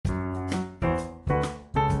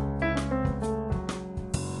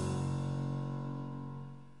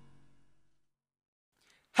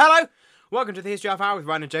Hello! Welcome to the History Half Hour with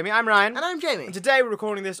Ryan and Jamie. I'm Ryan. And I'm Jamie. And today we're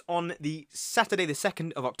recording this on the Saturday the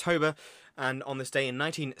 2nd of October. And on this day in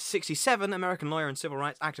 1967, American lawyer and civil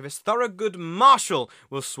rights activist Thurgood Marshall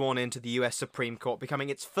was sworn into the US Supreme Court, becoming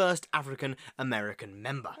its first African-American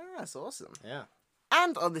member. Oh, that's awesome. Yeah.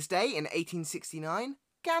 And on this day in 1869,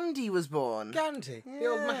 Gandhi was born. Gandhi. The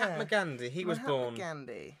old Mahatma Gandhi. He was born.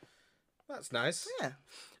 Gandhi. That's nice. Yeah.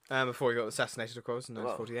 Before he got assassinated, of course, in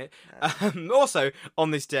 1948. Well, Also,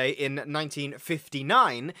 on this day in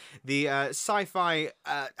 1959, the sci-fi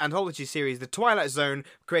anthology series The Twilight Zone,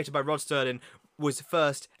 created by Rod Serling, was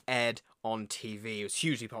first aired on TV. It was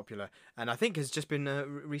hugely popular, and I think has just been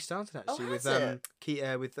restarted actually with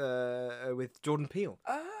Jordan Peele.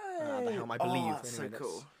 Oh, the helm, I believe. Oh, that's anyway, so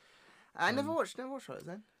cool. I never watched Twilight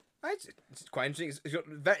Zone. It's quite interesting.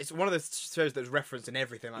 It's one of those shows that's referenced in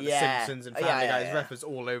everything, like Yeah. The Simpsons and Family Guy. It's yeah. referenced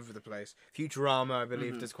all over the place. Futurama, I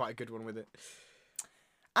believe, does quite a good one with it.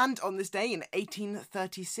 And on this day in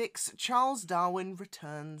 1836, Charles Darwin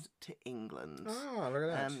returned to England. Oh, look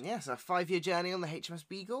at that. Yes, a 5-year journey on the HMS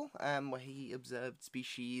Beagle, where he observed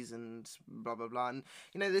species and blah blah blah. And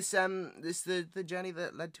you know this the journey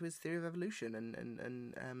that led to his theory of evolution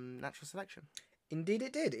and natural selection. Indeed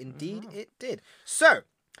it did. Indeed it did. So,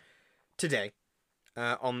 today,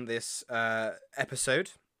 on this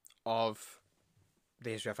episode of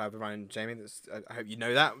The History of Half Hour with Ryan and Jamie, I hope you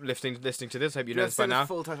know that, listening to this, I hope you know this by now. The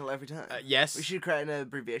full title every time. Yes. We should create an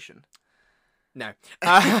abbreviation. No.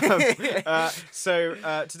 So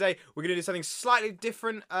today we're going to do something slightly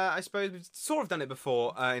different, I suppose. We've sort of done it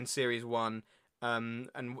before in Series 1. And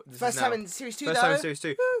First time in Series 2, First time in Series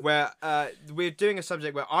 2, where we're doing a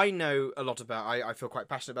subject where I know a lot about. I feel quite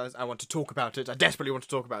passionate about this. I want to talk about it. I desperately want to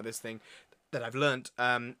talk about this thing that I've learnt.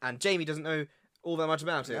 And Jamie doesn't know all that much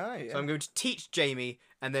about it. No, yeah. So I'm going to teach Jamie,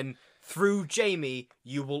 and then through Jamie,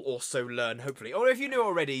 you will also learn, hopefully. Or if you know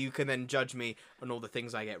already, you can then judge me on all the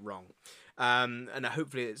things I get wrong. And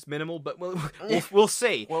hopefully it's minimal, but we'll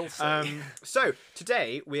see. We'll see. So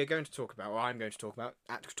today we are going to talk about, or I'm going to talk about,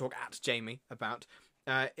 talk at Jamie about,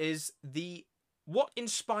 is what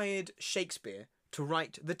inspired Shakespeare to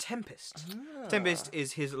write The Tempest. Ah. Tempest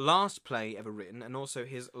is his last play ever written, and also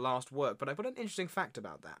his last work. But I've got an interesting fact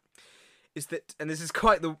about that. Is that, and this is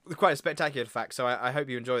quite a spectacular fact, so I hope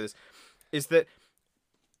you enjoy this, is that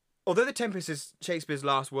although The Tempest is Shakespeare's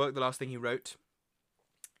last work, the last thing he wrote,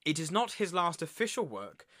 it is not his last official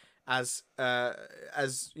work as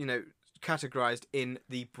you know, categorized in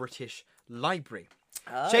the British Library.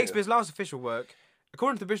 Oh. Shakespeare's last official work,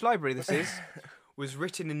 according to the British Library, was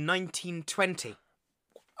written in 1920.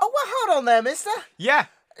 Oh, well, hold on there, mister. Yeah.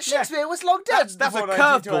 Shakespeare was long dead. That's a before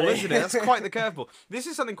curveball, 1920. isn't it? That's quite the curveball. This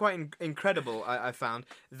is something quite incredible, I found,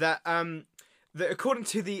 that according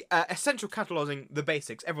to the Essential Cataloguing the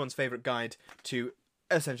Basics, everyone's favourite guide to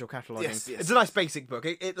essential cataloguing. Yes, it's a nice basic book.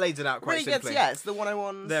 It lays it out quite Really simply. it's the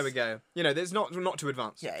 101s. There we go. You know, there's not too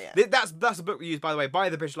advanced. Yeah. That's a book used, by the way, by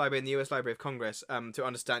the British Library and the US Library of Congress to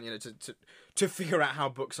understand, you know, to figure out how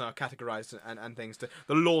books are categorized and things, to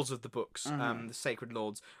the laws of the books, the sacred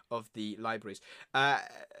laws of the libraries.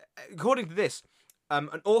 According to this,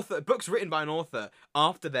 books written by an author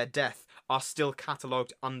after their death are still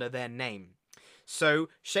catalogued under their name. So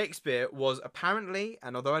Shakespeare was apparently,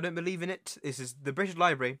 and although I don't believe in it, this is the British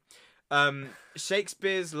Library,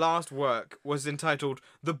 Shakespeare's last work was entitled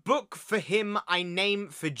The Book for Him I Name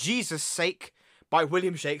for Jesus' Sake by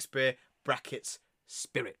William Shakespeare, brackets,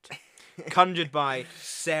 Spirit, conjured by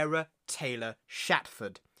Sarah Taylor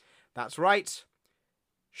Shatford. That's right,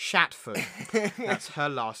 Shatford. That's her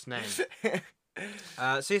last name.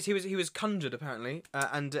 So yes, he was conjured apparently,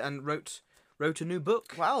 and wrote a new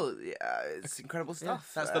book. Wow, it's incredible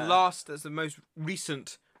stuff. Yeah, that's the most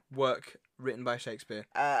recent work written by Shakespeare.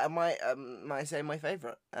 Might I say my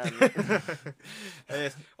favourite?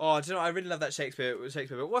 Yes. Oh, do you know, I really love that Shakespeare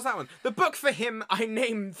book. What's that one? The Book for Him I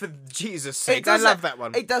Name for Jesus' Sake. I love that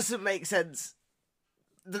one. It doesn't make sense.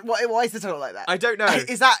 Why is the title like that? I don't know.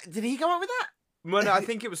 Did he come up with that? Well, no, I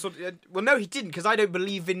think it was sort of... Well, no, he didn't, because I don't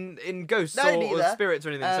believe in ghosts or spirits or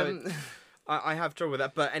anything, so I have trouble with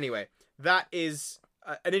that. But anyway, that is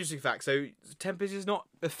an interesting fact. So, Tempest is not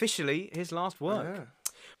officially his last work. Yeah.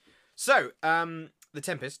 So, The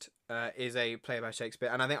Tempest is a play by Shakespeare,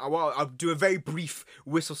 and I think I'll do a very brief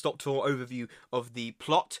whistle-stop tour overview of the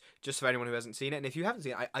plot, just for anyone who hasn't seen it. And if you haven't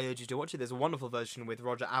seen it, I urge you to watch it. There's a wonderful version with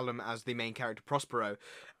Roger Allam as the main character, Prospero,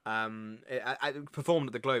 performed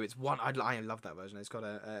at the Globe. I love that version. It's got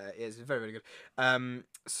it's very, very good.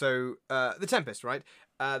 So, The Tempest, right?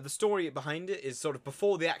 The story behind it is sort of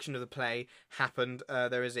before the action of the play happened.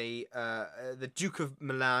 There is the Duke of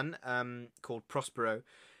Milan called Prospero.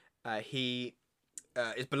 He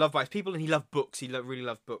is beloved by his people, and he loved books. He really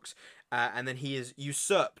loved books. And then he is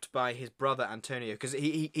usurped by his brother Antonio because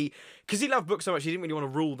he loved books so much. He didn't really want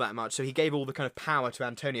to rule that much, so he gave all the kind of power to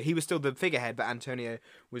Antonio. He was still the figurehead, but Antonio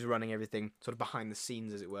was running everything sort of behind the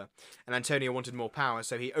scenes, as it were. And Antonio wanted more power,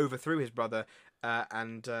 so he overthrew his brother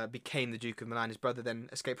and became the Duke of Milan. His brother then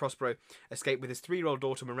escaped. Prospero escaped with his 3-year-old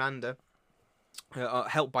daughter Miranda.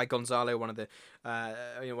 Helped by Gonzalo, one of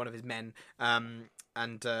his men,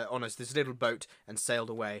 and on this little boat and sailed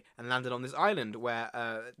away and landed on this island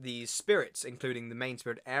where the spirits, including the main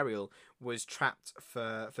spirit Ariel, was trapped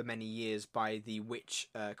for many years by the witch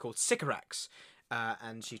called Sycorax.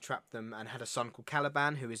 And she trapped them and had a son called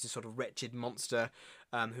Caliban, who is this sort of wretched monster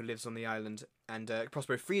who lives on the island. And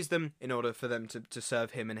Prospero frees them in order for them to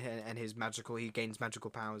serve him and his magical. He gains magical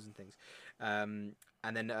powers and things.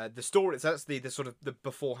 And then the story. So that's the sort of the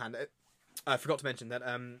beforehand. I forgot to mention that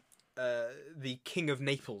the King of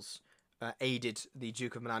Naples aided the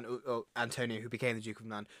Duke of Milan, Antonio, who became the Duke of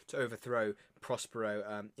Milan, to overthrow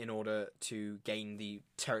Prospero in order to gain the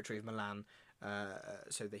territory of Milan.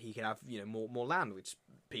 So that he can have more land, which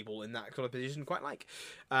people in that kind of position quite like.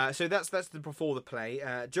 So that's before the play.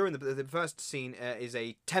 During the first scene is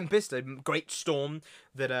a tempest, a great storm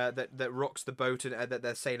that rocks the boat and that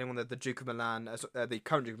they're sailing on. The Duke of Milan, the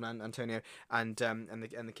current Duke of Milan, Antonio, and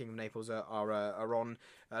the King of Naples are on.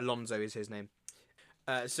 Alonso is his name.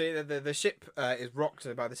 So the ship is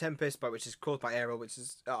rocked by the tempest, which is caused by Ariel, which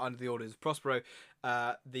is under the orders of Prospero.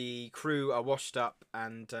 The crew are washed up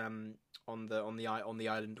and on the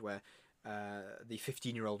island where the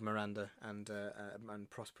 15-year-old Miranda and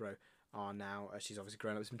Prospero are now. She's obviously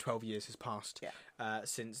grown up. It's been 12 years has passed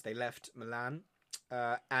since they left Milan.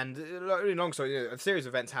 And long story, a series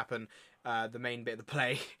of events happen. The main bit of the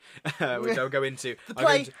play, which I'll go into. The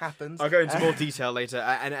play happens. I'll go into more detail later.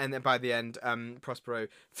 And then by the end, Prospero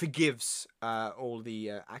forgives all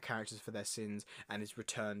the characters for their sins and is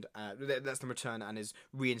returned. That's the return and is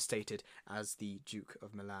reinstated as the Duke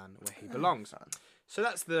of Milan, where he belongs. So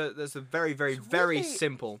that's the very, very, very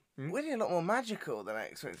simple. Really a lot more magical than I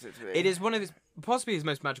expected it to be. It is one of his, possibly his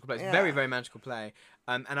most magical plays. Yeah. Very, very magical play.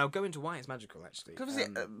 And I'll go into why it's magical, actually. Because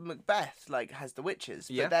Macbeth has the witches,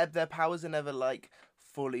 Yeah. but their powers are never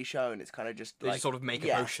fully shown. It's kind of just they just sort of make a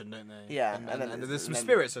potion, don't they? Yeah, and then there's some then-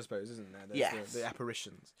 spirits, I suppose, isn't there? There's Yes. the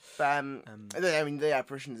apparitions. But, I mean, the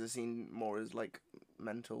apparitions are seen more as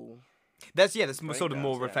mental. That's sort of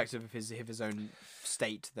more Breakdowns, yeah. reflective of his own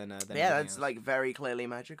state than Yeah, anything that's else. very clearly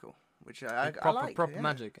magical, which I proper like. proper yeah.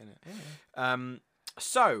 magic in it. Yeah.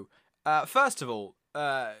 So first of all,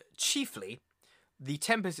 chiefly, the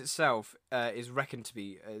Tempest itself is reckoned to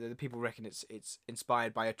be. The people reckon it's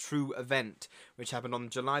inspired by a true event which happened on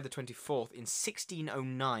July the 24th in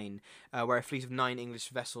 1609, where a fleet of 9 English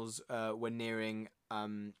vessels were nearing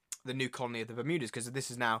the new colony of the Bermudas, because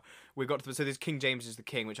this is now so this King James is the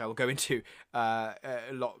king, which I will go into a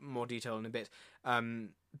lot more detail in a bit.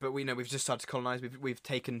 But we've just started to colonize. We've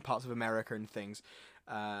taken parts of America and things,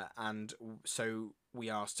 and so we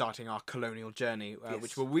are starting our colonial journey,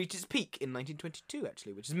 which will reach its peak in 1922,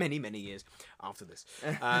 actually, which is many, many years after this.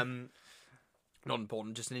 Not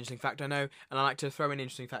important, just an interesting fact I know, and I like to throw in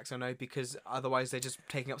interesting facts I know because otherwise they're just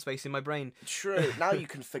taking up space in my brain. True. Now you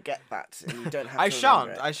can forget that, and you don't have to.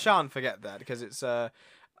 I shan't forget that because it's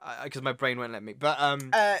because my brain won't let me. But I've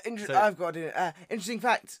got an interesting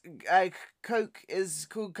fact. Coke is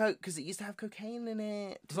called Coke because it used to have cocaine in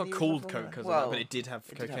it. It's not called Coke because of that, but it did have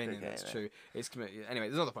cocaine in it. That's true. Anyway,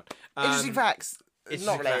 there's another point. Interesting facts.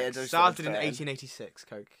 Not related. Facts. Started in 1886.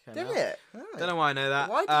 Coke came Did out. it? Don't know why I know that.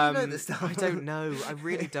 Why do you know this stuff? I don't know. I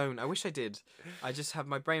really don't. I wish I did. I just have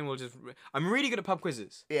my brain will just. I'm really good at pub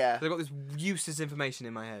quizzes. Yeah. I've got this useless information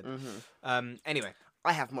in my head. Mm-hmm. Anyway.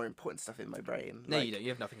 I have more important stuff in my brain. No, you don't. You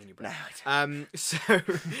have nothing in your brain. No, I don't. So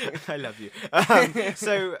I love you.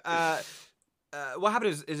 What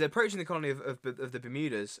happened is approaching the colony of the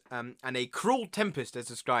Bermudas, and a cruel tempest, as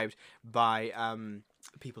described by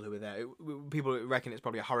people who were there. People reckon it's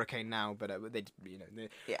probably a hurricane now, but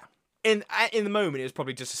Yeah. In the moment, it was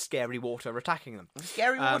probably just a scary water attacking them.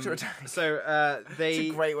 Scary water attack. So they. It's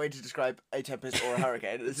a great way to describe a tempest or a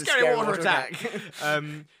hurricane. It's Scary a scary water attack.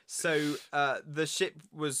 attack. So the ship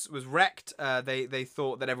was wrecked. They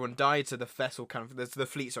thought that everyone died, so the vessel the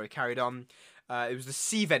fleet carried on. It was the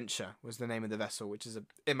Sea Venture was the name of the vessel, which is an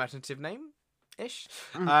imaginative name, ish.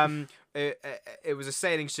 It was a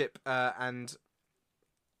sailing ship, and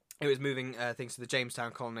it was moving things to the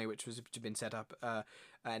Jamestown colony, which was been set up.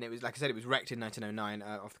 And it was, like I said, it was wrecked in 1909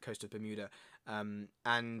 off the coast of Bermuda.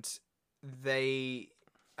 And they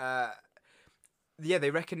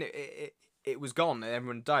reckon it was gone and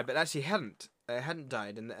everyone died, but actually it hadn't. hadn't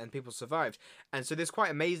died, and people survived. And so this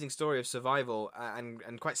quite amazing story of survival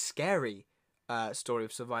and quite scary story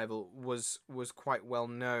of survival was quite well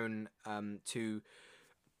known to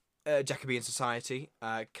Jacobean society,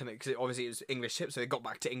 because obviously it was English ships, so they got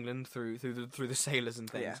back to England through the sailors and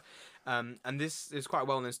things. And this is quite a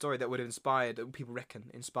well-known story that would have inspired, people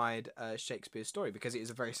reckon, Shakespeare's story, because it is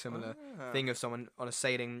a very similar thing of someone on a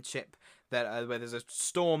sailing ship that where there's a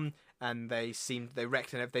storm and they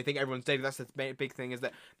wrecked, and they think everyone's dead. That's the big thing, is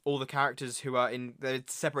that all the characters who are they're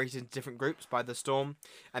separated into different groups by the storm,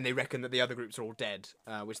 and they reckon that the other groups are all dead,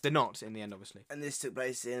 which they're not in the end, obviously. And this took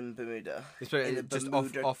place in Bermuda. In the just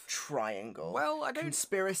Bermuda off Triangle. Well, I don't.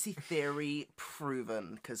 Conspiracy theory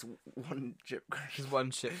proven, because one ship crashed. Because one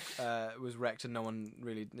ship was wrecked and no one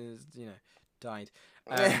really, died.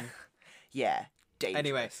 Yeah, dangerous.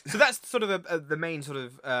 Anyway, so that's sort of the main sort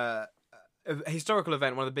of a historical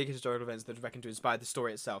event, one of the big historical events that reckoned to inspire the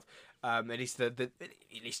story itself. At least at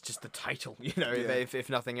least just the title, if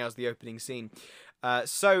nothing else, the opening scene.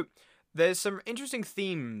 So there's some interesting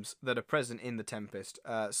themes that are present in The Tempest,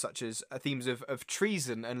 such as themes of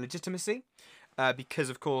treason and legitimacy. Because,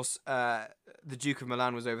 of course, the Duke of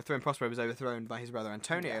Milan was overthrown, Prospero was overthrown by his brother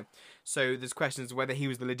Antonio. Yeah. So there's questions whether he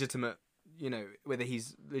was the legitimate, whether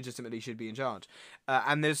he's legitimately should be in charge.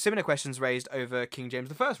 And there's similar questions raised over King James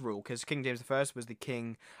I's rule, because King James I was the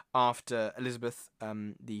king after Elizabeth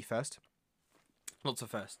the First. Lots of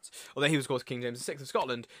firsts. Although he was, of course, King James VI of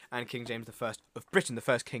Scotland and King James I of Britain, the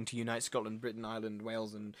first king to unite Scotland, Britain, Ireland,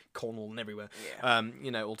 Wales, and Cornwall, and everywhere.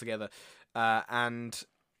 Yeah. All together. But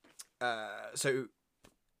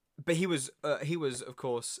he was of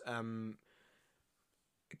course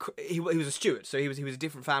he was a Stuart, so he was a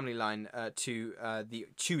different family line to the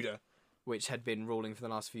Tudor, which had been ruling for the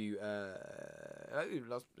last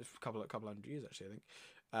couple hundred years, actually, I think.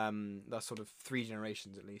 That's sort of 3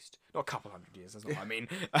 generations at least. Not a couple hundred years, that's not what I mean.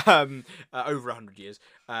 Over 100 years.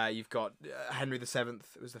 You've got Henry VII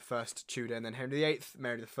was the first Tudor, and then Henry VIII,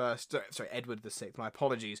 Mary I, Edward VI, my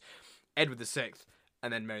apologies. Edward VI,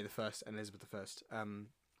 and then Mary I and Elizabeth I.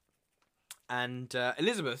 And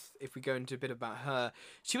Elizabeth, if we go into a bit about her,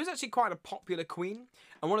 she was actually quite a popular queen.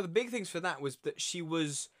 And one of the big things for that was that she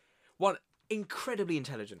was one incredibly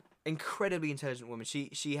intelligent woman.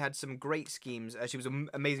 She had some great schemes. She was an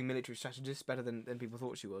amazing military strategist, better than people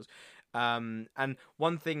thought she was. And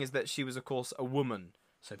one thing is that she was, of course, a woman.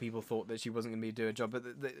 So people thought that she wasn't going to do a job,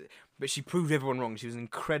 but she proved everyone wrong. She was an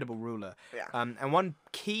incredible ruler. Yeah. And one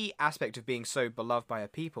key aspect of being so beloved by her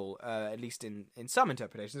people, at least in some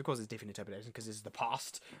interpretations, of course there's different interpretations because it's the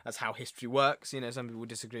past. That's how history works. Some people would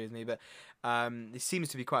disagree with me, but it seems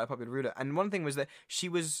to be quite a popular ruler. And one thing was that she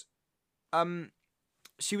was seen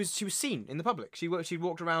in the public. She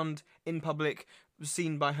walked around in public,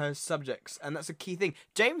 seen by her subjects, and that's a key thing.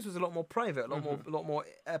 James was a lot more private, a lot more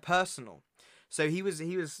personal. So he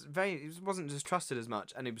wasn't just trusted as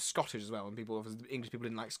much, and he was Scottish as well. And English people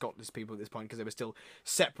didn't like Scottish people at this point because they were still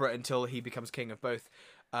separate until he becomes king of both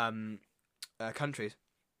countries.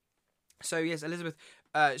 So yes, Elizabeth,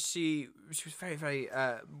 she was very, very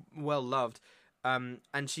well loved, and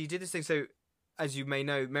she did this thing. So as you may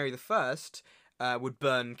know, Mary I would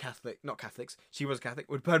burn not Catholics. She was Catholic.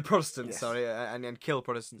 Would burn Protestants, yes. and kill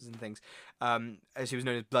Protestants and things. She was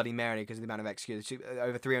known as Bloody Mary because of the amount of executed.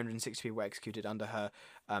 Over 360 people were executed under her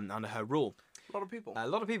rule. A lot of people. A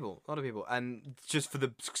lot of people, and just for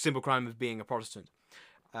the simple crime of being a Protestant.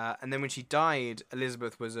 And then when she died,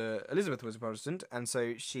 Elizabeth was a Protestant, and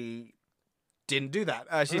so she didn't do that.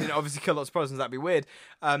 She didn't obviously kill lots of Protestants. That'd be weird.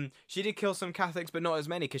 She did kill some Catholics, but not as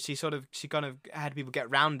many, because she kind of had people get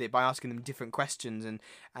around it by asking them different questions and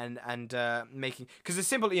making, because it's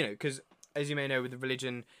simple, because as you may know with the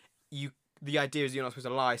religion, the idea is you're not supposed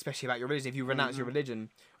to lie, especially about your religion. If you renounce your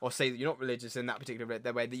religion or say that you're not religious in that particular way,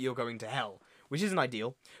 that you're going to hell, which isn't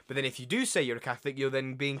ideal. But then if you do say you're a Catholic, you're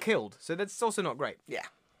then being killed. So that's also not great. Yeah.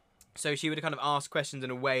 So she would kind of ask questions in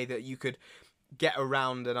a way that you could get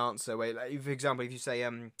around an answer. Where, like, for example, if you say,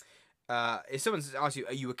 if someone asks you,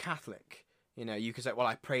 "Are you a Catholic?" You could say, "Well,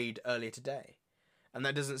 I prayed earlier today," and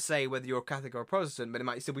that doesn't say whether you're a Catholic or a Protestant, but it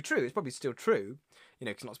might still be true. It's probably still true,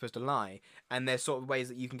 because you're not supposed to lie. And there's sort of ways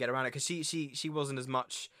that you can get around it, because she wasn't as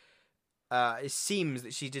much. It seems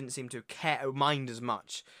that she didn't seem to mind as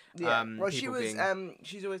much. Yeah. Well, she was.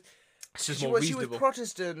 She's always. She was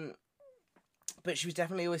Protestant, but she was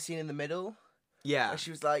definitely always seen in the middle. Yeah.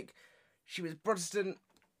 She was Protestant,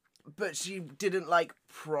 but she didn't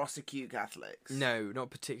prosecute Catholics. No, not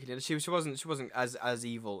particularly. She wasn't as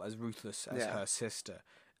evil, as ruthless as her sister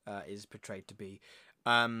is portrayed to be.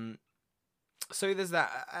 So there's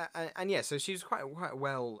that, and yeah. So she was quite a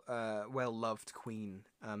well loved queen.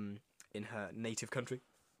 in her native country.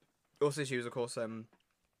 Also, she was, of course,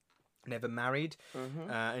 never married,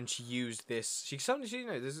 and she used this.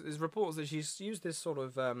 There's reports that she's used this sort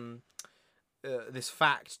of this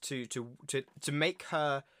fact to make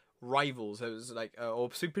her rivals. So it was like, or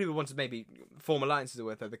people wanted to maybe form alliances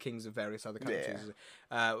with her, the kings of various other countries,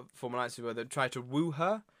 form alliances with her, try to woo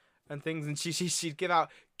her and things. And she'd give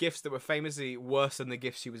out gifts that were famously worse than the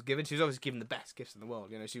gifts she was given. She was obviously given the best gifts in the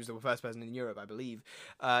world. You know, she was the first person in Europe, I believe,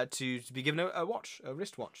 to be given a watch, a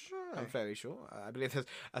wristwatch. I'm fairly sure. I believe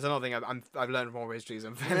that's another thing I've learned more histories.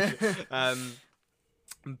 I'm fairly sure.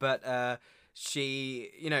 But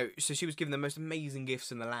she, so she was given the most amazing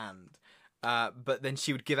gifts in the land. But then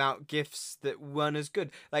she would give out gifts that weren't as good.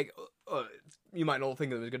 Like, you might not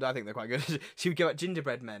think that was good. I think they're quite good. She would give out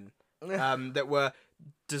gingerbread men that were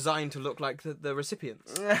designed to look like the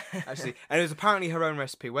recipients, actually. And it was apparently her own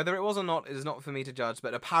recipe. Whether it was or not is not for me to judge,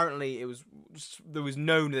 but apparently there was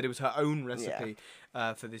known that it was her own recipe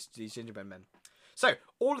for these gingerbread men. So,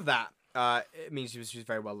 all of that it means she was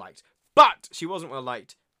very well liked. But she wasn't well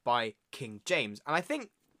liked by King James. And I think,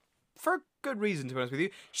 for a good reason, to be honest with you,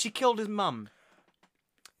 she killed his mum.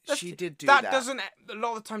 She did do that. A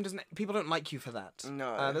lot of the time, people don't like you for that.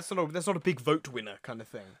 No. That's not a big vote winner kind of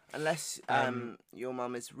thing. Unless your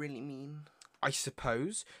mum is really mean. I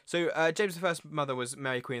suppose. So James I's mother was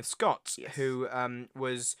Mary Queen of Scots, who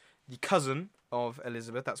was the cousin of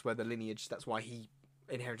Elizabeth. That's where the lineage. That's why he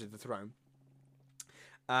inherited the throne.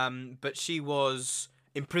 But she was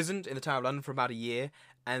imprisoned in the Tower of London for about a year,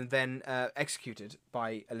 and then executed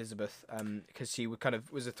by Elizabeth because she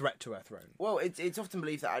was a threat to her throne. Well, it's often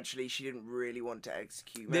believed that actually she didn't really want to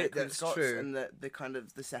execute Mary Queen of Scots, true. And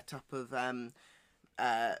the setup of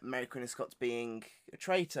Mary Queen of Scots being a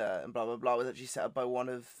traitor and blah blah blah was actually set up by one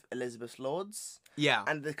of Elizabeth's lords. Yeah,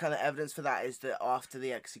 and the kind of evidence for that is that after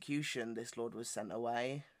the execution, this lord was sent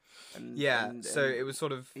away. So it was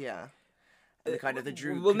sort of And the kind of the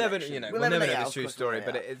Drew we'll never connection. know the true story,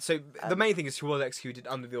 but the main thing is she was executed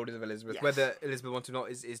under the orders of Elizabeth. Yes. Whether Elizabeth wanted or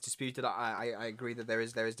not is disputed. I agree that there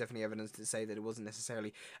is definitely evidence to say that it wasn't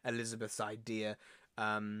necessarily Elizabeth's idea.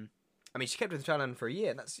 I mean, she kept her in the Tower of London for a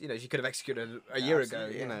year. That's she could have executed her a year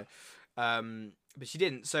ago, but she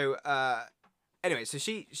didn't. So anyway, so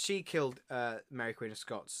she killed Mary Queen of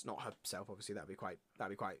Scots, not herself. Obviously, that'd be quite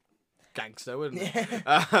gangster, wouldn't it?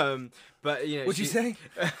 But What'd you say?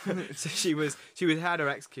 So she had her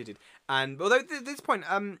executed, and although at this point,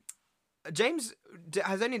 James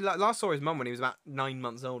has only last saw his mum when he was about 9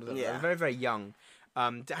 months old. Very very young.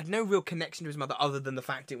 Had no real connection to his mother other than the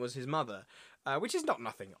fact it was his mother, which is not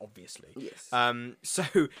nothing, obviously. Yes.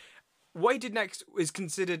 So what he did next is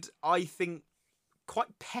considered, I think,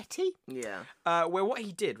 quite petty. Yeah. Where what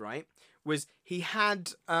he did, right, was he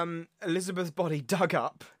had Elizabeth's body dug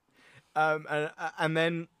up. And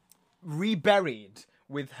then reburied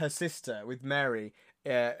with her sister, with Mary,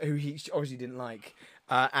 who he obviously didn't like.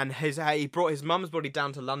 And he brought his mum's body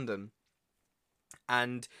down to London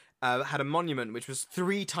and had a monument which was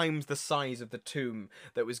 3 times the size of the tomb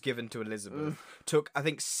that was given to Elizabeth. Took, I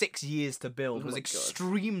think, 6 years to build. Was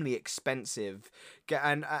extremely expensive.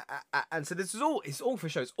 And so this is all, it's all for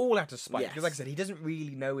show. It's all out of spite. Because like I said, he doesn't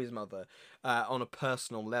really know his mother on a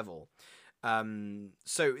personal level.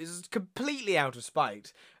 So it's completely out of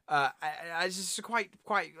spite. It's just quite,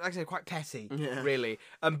 like I said, quite petty, really.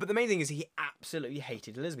 But the main thing is he absolutely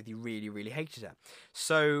hated Elizabeth. He really, really hated her.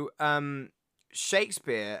 So,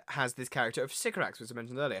 Shakespeare has this character of Sycorax, which I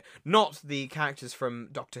mentioned earlier. Not the characters from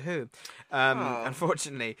Doctor Who,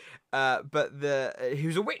 unfortunately. But he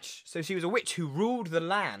was a witch. So she was a witch who ruled the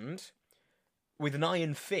land with an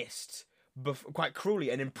iron fist, quite cruelly,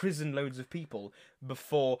 and imprisoned loads of people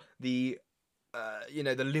before the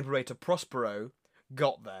liberator Prospero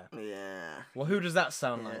got there. Yeah. Well, who does that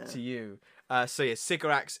sound like to you?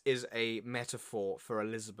 Sycorax is a metaphor for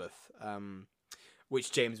Elizabeth,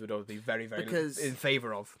 which James would always be very, very in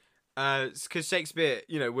favour of. Because Shakespeare,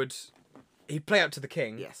 he'd play up to the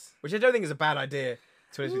king. Yes. Which I don't think is a bad idea,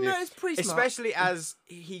 to be honest with you. No, it's pretty smart. Especially as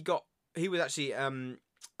he was actually,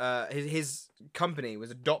 his company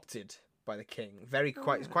was adopted by the king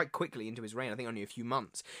quite quickly into his reign. I think only a few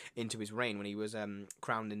months into his reign when he was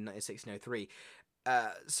crowned in 1603.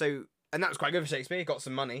 And that was quite good for Shakespeare. He got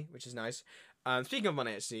some money, which is nice. Speaking of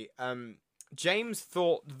money, actually, James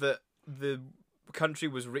thought that the country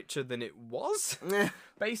was richer than it was,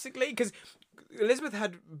 basically, because Elizabeth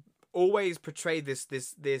had always portrayed this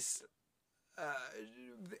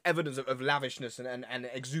evidence of lavishness and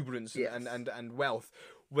exuberance and wealth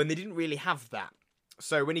when they didn't really have that.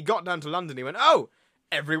 So when he got down to London, he went, "Oh,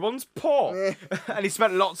 everyone's poor," and he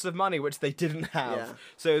spent lots of money which they didn't have.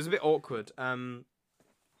 So it was a bit awkward.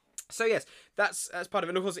 So yes, that's part of it.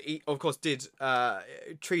 And of course, he did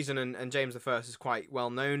treason, and James I is quite well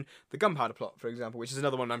known. The Gunpowder Plot, for example, which is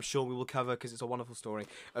another one I'm sure we will cover because it's a wonderful story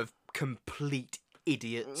of complete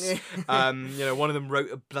idiots. One of them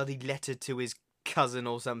wrote a bloody letter to his cousin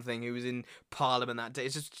or something who was in Parliament that day.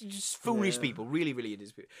 It's just foolish people, really, really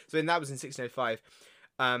idiots. So then that was in 1605.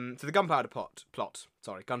 So the Gunpowder Plot.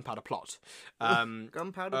 Gunpowder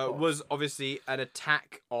Plot was obviously an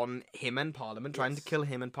attack on him and Parliament, trying to kill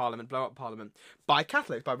him and Parliament, blow up Parliament, by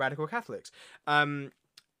Catholics, by radical Catholics. And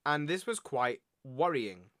this was quite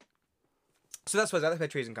worrying. So that's where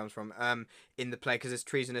treason comes from in the play, because there's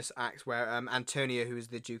treasonous acts where Antonio, who is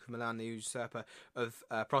the Duke of Milan, the usurper of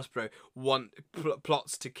Prospero,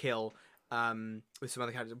 plots to kill... with some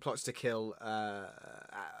other characters, plots to kill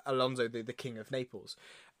Alonso, the King of Naples,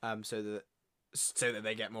 so that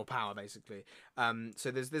they get more power, basically.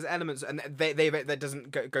 So there's elements, and that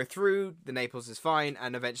doesn't go through. The Naples is fine,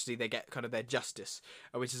 and eventually they get kind of their justice,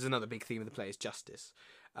 which is another big theme of the play, is justice.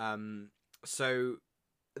 So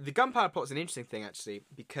the Gunpowder Plot is an interesting thing, actually,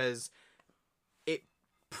 because it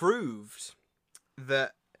proved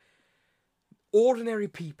that ordinary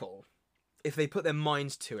people, if they put their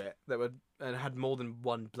minds to it, and had more than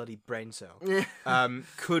one bloody brain cell,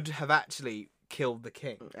 could have actually killed the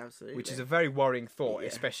king. Absolutely. Which is a very worrying thought,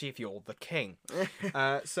 especially if you're the king.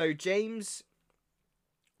 So James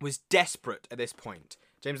was desperate at this point.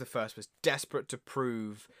 James I was desperate to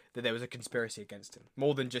prove that there was a conspiracy against him,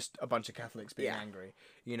 more than just a bunch of Catholics being angry.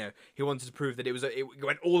 He wanted to prove that it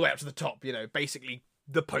went all the way up to the top. Basically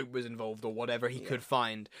the Pope was involved, or whatever he could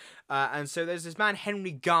find. And so there's this man,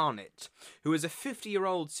 Henry Garnet, who was a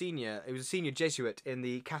 50-year-old senior. He was a senior Jesuit in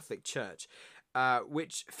the Catholic Church,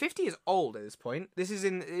 which 50 is old at this point. This is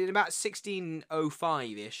in about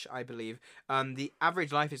 1605-ish, I believe. The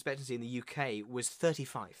average life expectancy in the UK was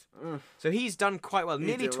 35. So he's done quite well,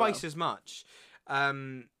 nearly twice as much.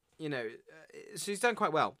 So he's done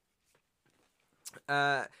quite well.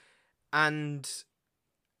 And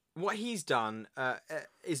what he's done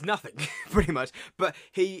is nothing, pretty much. But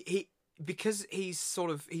he because he's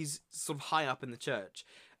sort of high up in the church.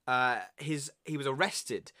 He was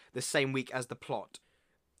arrested the same week as the plot.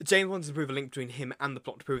 James wanted to prove a link between him and the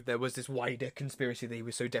plot, to prove there was this wider conspiracy that he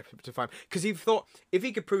was so desperate to find. Because he thought if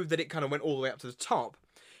he could prove that it kind of went all the way up to the top,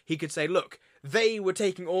 he could say, look, they were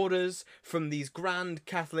taking orders from these grand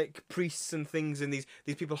Catholic priests and things, and these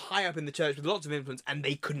people high up in the church with lots of influence, and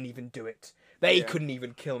they couldn't even do it. They couldn't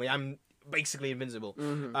even kill me. I'm basically invincible.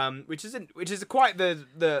 Which is quite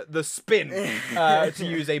the spin, to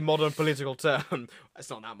use a modern political term. It's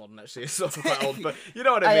not that modern, actually. It's sort of quite old, but you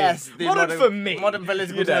know what I mean. Yes, modern for me. Modern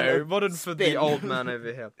political term. Modern for the old man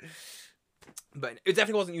over here. But it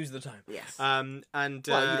definitely wasn't used at the time. Yes. And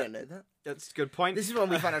you don't know that. That's a good point. This is when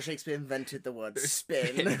we find out Shakespeare invented the word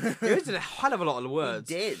spin. He invented a hell of a lot of words.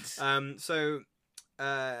 He did.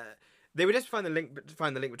 They were just find the link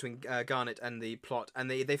between Garnet and the plot,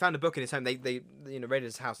 and they found a book in his home. They raided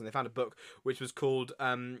his house, and they found a book which was called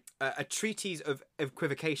a treatise of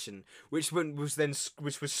equivocation, which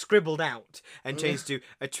was scribbled out and changed to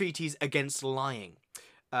a treatise against lying.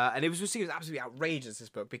 And it was received as absolutely outrageous, this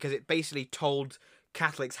book, because it basically told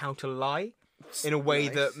Catholics how to lie in a way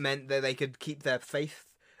that meant that they could keep their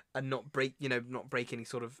faith and not break any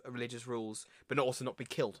sort of religious rules, but also not be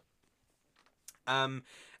killed.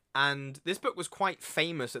 And this book was quite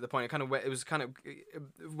famous at the point. It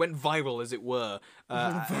went viral, as it were,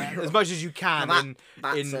 as much as you can.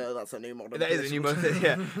 That's a new modern. That is a new modern.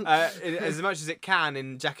 Yeah, as much as it can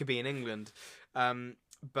in Jacobean England,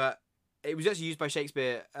 but it was actually used by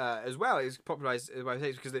Shakespeare as well. It was popularised by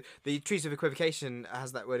Shakespeare because the treatise of equivocation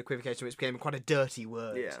has that word equivocation, which became quite a dirty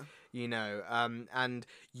word. Yeah. And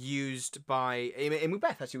used by in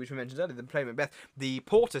Macbeth, actually, which we mentioned earlier, the play Macbeth, the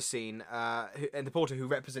Porter scene, and the Porter who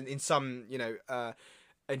represents in some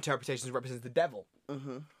interpretations represents the devil.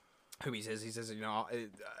 Mm-hmm. Who he says,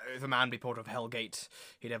 if a man be Porter of Hellgate,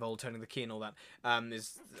 he'd have old turning the key and all that. I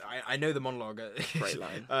know the monologue. Great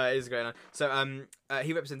line. It's a great line. So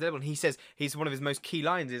he represents the devil, and he says one of his most key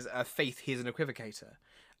lines is faith. He is an equivocator,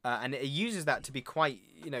 and it uses that to be quite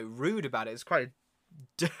rude about it. It's quite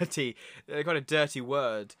a dirty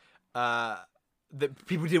word. That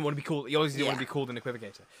people didn't want to be called. You obviously didn't want to be called an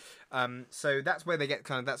equivocator. So that's where they get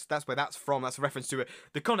that's where that's from. That's a reference to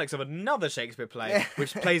the context of another Shakespeare play,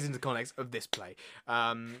 which plays into the context of this play.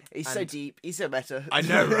 He's so deep. He's so meta. I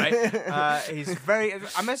know, right? He's very.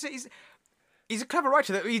 I must say, he's a clever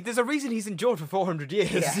writer. There's a reason he's endured for 400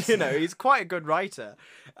 years. Yes. He's quite a good writer.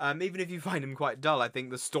 Even if you find him quite dull, I think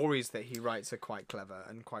the stories that he writes are quite clever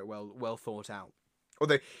and quite well thought out.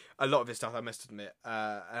 Although a lot of his stuff, I must admit,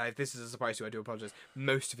 and if this is a surprise to you, I do apologise.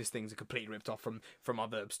 Most of his things are completely ripped off from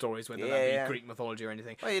other stories, whether that be Greek mythology or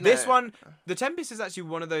anything. Well, this one, The Tempest, is actually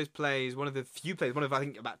one of those plays, one of the few plays, one of I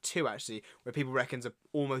think about two actually, where people reckon's a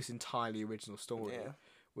almost entirely original story,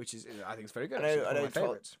 which is I think it's very good. I know.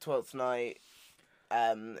 12th Night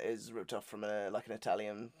is ripped off from an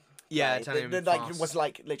Italian. Yeah, play. Italian. It was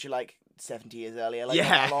literally 70 years earlier. Like,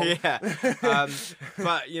 yeah, not that long.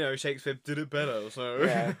 But Shakespeare did it better,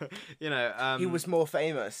 so he was more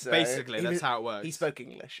famous. So basically, that's how it works. He spoke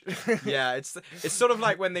English. Yeah, it's sort of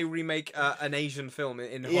like when they remake an Asian film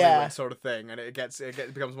in Hollywood, sort of thing, and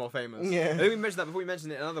it becomes more famous. Yeah, I think we mentioned that before. We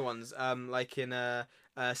mentioned it in other ones, like in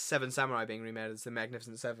Seven Samurai being remade as the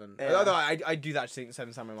Magnificent Seven. Yeah. Although I do actually think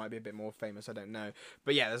Seven Samurai might be a bit more famous. I don't know,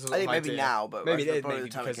 but yeah, there's a lot I think of maybe now, but maybe probably the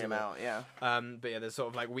time it came out. Yeah. But yeah, there's sort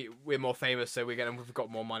of like we're more famous, so we've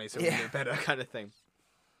got more money, so we can do it better, kind of thing.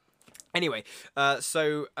 Anyway,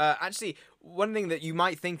 actually, one thing that you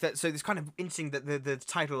might think that it's kind of interesting that the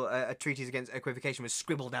title "A Treatise Against Equivocation" was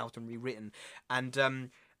scribbled out and rewritten,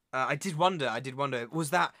 and I did wonder, was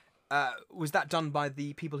that done by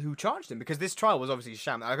the people who charged him? Because this trial was obviously a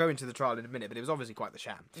sham. I'll go into the trial in a minute, but it was obviously quite the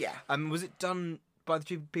sham. Yeah. Was it done by the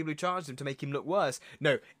people who charged him to make him look worse?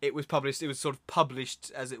 No, it was published. It was sort of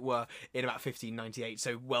published, as it were, in about 1598,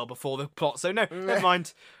 so well before the plot. So no, never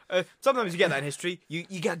mind. Sometimes you get that in history. You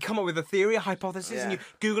come up with a theory, a hypothesis, and you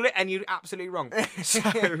Google it, and you're absolutely wrong. So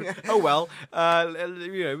oh well.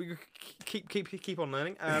 We keep on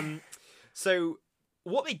learning. So.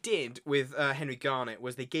 What they did with Henry Garnet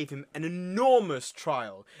was they gave him an enormous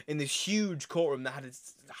trial in this huge courtroom that had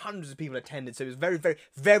hundreds of people attended. So it was very, very,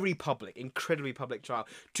 very public, incredibly public trial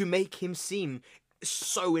to make him seem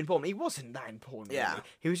so important. He wasn't that important, really.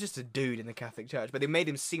 He was just a dude in the Catholic Church, but they made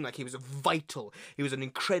him seem like he was vital. He was an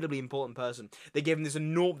incredibly important person. They gave him this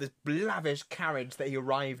lavish carriage that he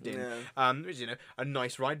arrived in, which, a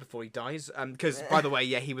nice ride before he dies. Because, by the way,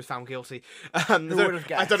 he was found guilty. I don't know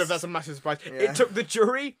if that's a massive surprise. Yeah. It took the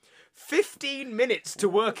jury 15 minutes to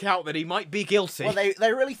work out that he might be guilty. Well,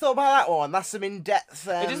 they really thought about that one. That's some in-depth...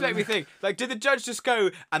 It just made me think, like, did the judge just go,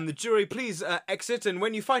 and the jury, please exit, and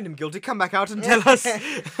when you find him guilty, come back out and tell us?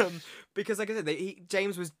 Because, like I said,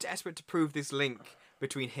 James was desperate to prove this link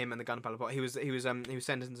between him and the gunpowder plot. He was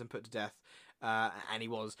sentenced and put to death, and he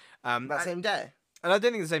was. That same day? And I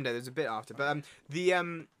don't think the same day, there was a bit after. But,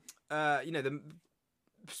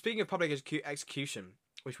 speaking of public execution...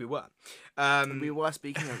 Which we were. We were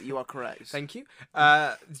speaking of. You are correct. Thank you.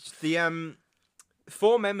 The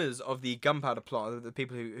 4 members of the gunpowder plot, the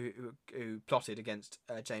people who plotted against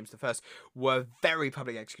James I, were very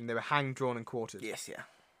public executed. They were hanged, drawn, and quartered. Yes, yeah.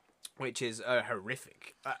 Which is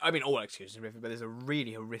horrific. I mean, all executions are horrific, but there's a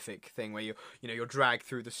really horrific thing where you're dragged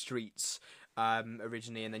through the streets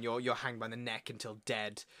originally, and then you're hanged by the neck until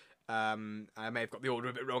dead. I may have got the order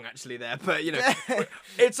a bit wrong actually there, but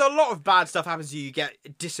it's a lot of bad stuff happens to you. You get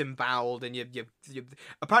disemboweled, and you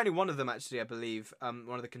apparently one of them actually, I believe, one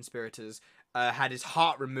of the conspirators had his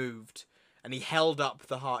heart removed, and he held up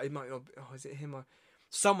the heart. It might not. Is it him or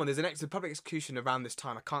someone? There's a public execution around this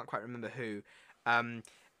time. I can't quite remember who. And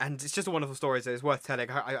it's just a wonderful story, so it's worth telling.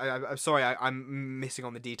 I'm sorry, I'm missing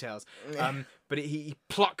on the details. But he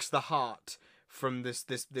plucks the heart from this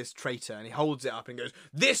traitor, and he holds it up and goes,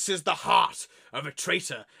 "This is the heart of a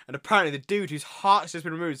traitor." And apparently the dude whose heart's just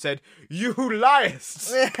been removed said, "You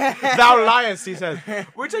liest, thou liest," he said,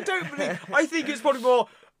 which I don't believe. I think it's probably more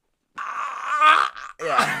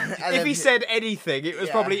if he said anything, it was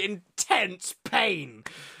probably intense pain.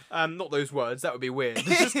 Not those words, that would be weird.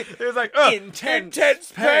 It was like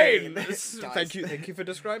intense pain. Thank you for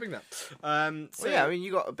describing that. I mean,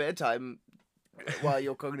 you got a bit of time while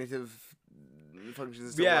your cognitive functions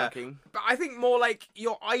are still working. But I think more like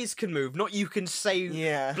your eyes can move, not you can say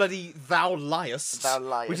bloody thou liest. Thou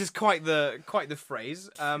liest. Which is quite the phrase.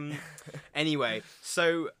 Anyway,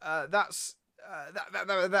 so that's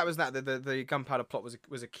that was that. The gunpowder plot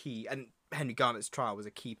was a key, and Henry Garnet's trial was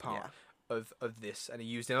a key part of this, and he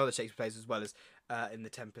used in other Shakespeare plays as well as in The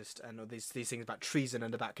Tempest, and all these things about treason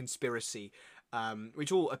and about conspiracy,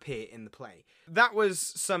 which all appear in the play. That was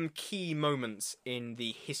some key moments in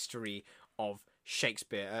the history of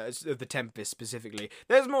Shakespeare, of The Tempest specifically.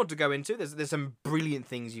 There's more to go into. There's some brilliant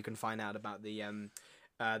things you can find out about the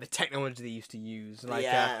the technology they used to use. Like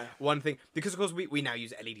Yeah. one thing, because of course we now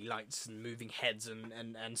use LED lights and moving heads and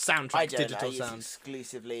soundtracks, I don't digital know, I use sound.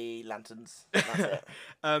 exclusively lanterns. That's it.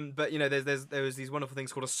 But you know, there was these wonderful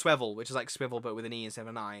things called a swivel, which is like swivel but with an E instead of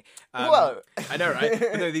an I. Whoa! I know, right?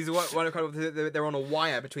 But no, these are one kind of, they're on a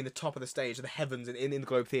wire between the top of the stage, the heavens in the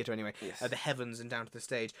Globe Theatre anyway, Yes. the heavens and down to the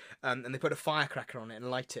stage, and they put a firecracker on it and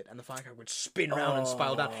light it, and the firecracker would spin around and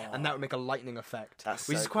spiral down, and that would make a lightning effect. That's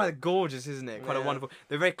which so is quite gorgeous, isn't it? Quite a Yeah. wonderful.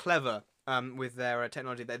 They're very clever. With their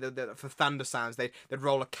technology, for thunder sounds, they'd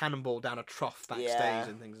roll a cannonball down a trough backstage Yeah.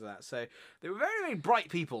 and things like that. So they were very, very bright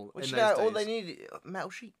people Which, in you those know, days. all they need metal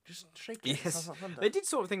sheet, just shake it. Yes, Sounds like thunder. they did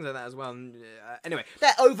sort of things like that as well. And, anyway,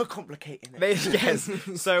 They're overcomplicating it.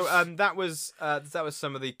 yes. So that was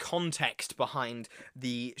some of the context behind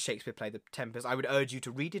the Shakespeare play, The Tempest. I would urge you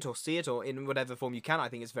to read it or see it, or in whatever form you can. I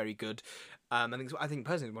think it's very good. I think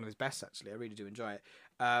personally it's one of his best. Actually, I really do enjoy it.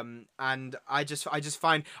 And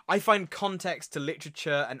I find context to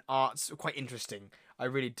literature and arts quite interesting. I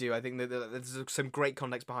really do. I think that there's some great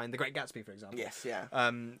context behind The Great Gatsby, for example. Yes, yeah.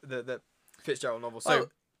 The Fitzgerald novel. So.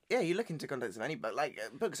 Well, yeah, you look into context of any book. Like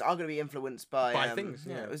books are going to be influenced by things.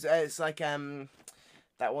 Yeah. It's like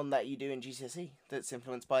that one that you do in GCSE that's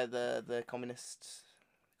influenced by the communist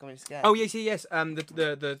scare. Oh yes.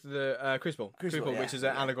 The Crucible, Crucible, which yeah. is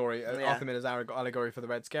an allegory, Yeah. Arthur Miller's allegory for the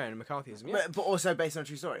Red Scare and McCarthyism. Yeah. But also based on a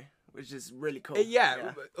true story, which is really cool.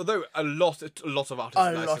 Yeah, although a lot of artists. A lot of a but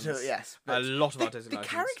lot of the, artists. the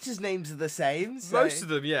characters' names are the same. So. Most of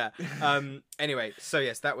them, yeah. Anyway, so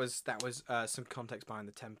yes, that was some context behind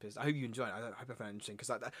The Tempest. I hope you enjoyed it. I hope I found it interesting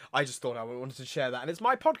because I just thought I wanted to share that, and it's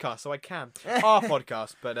my podcast, so I can our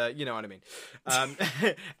podcast, but you know what I mean.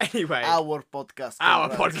 Anyway, Our podcast. our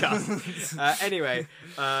podcast. Anyway,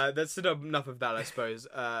 that's enough of that, I suppose.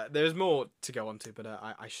 There's more to go on to, but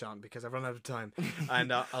I shan't because I've run out of time,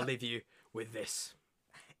 and I'll leave you with this.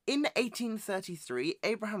 In 1833,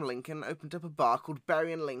 Abraham Lincoln opened up a bar called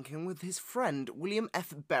Berry and Lincoln with his friend William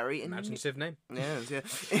F. Berry Imaginative name.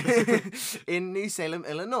 in New Salem,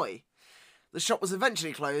 Illinois. The shop was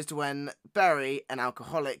eventually closed when Berry, an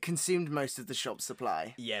alcoholic, consumed most of the shop's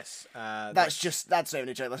supply. Yes. That's not even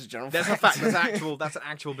a joke. That's a general That's fact. a fact. That's an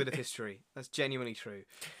actual bit of history. That's genuinely true.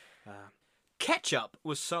 Ketchup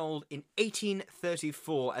was sold in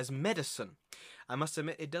 1834 as medicine. I must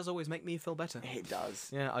admit, it does always make me feel better. It does.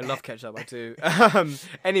 Yeah, I love ketchup. I do.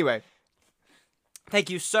 Anyway, thank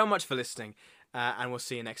you so much for listening, and we'll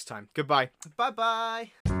see you next time. Goodbye. Bye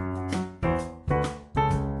bye.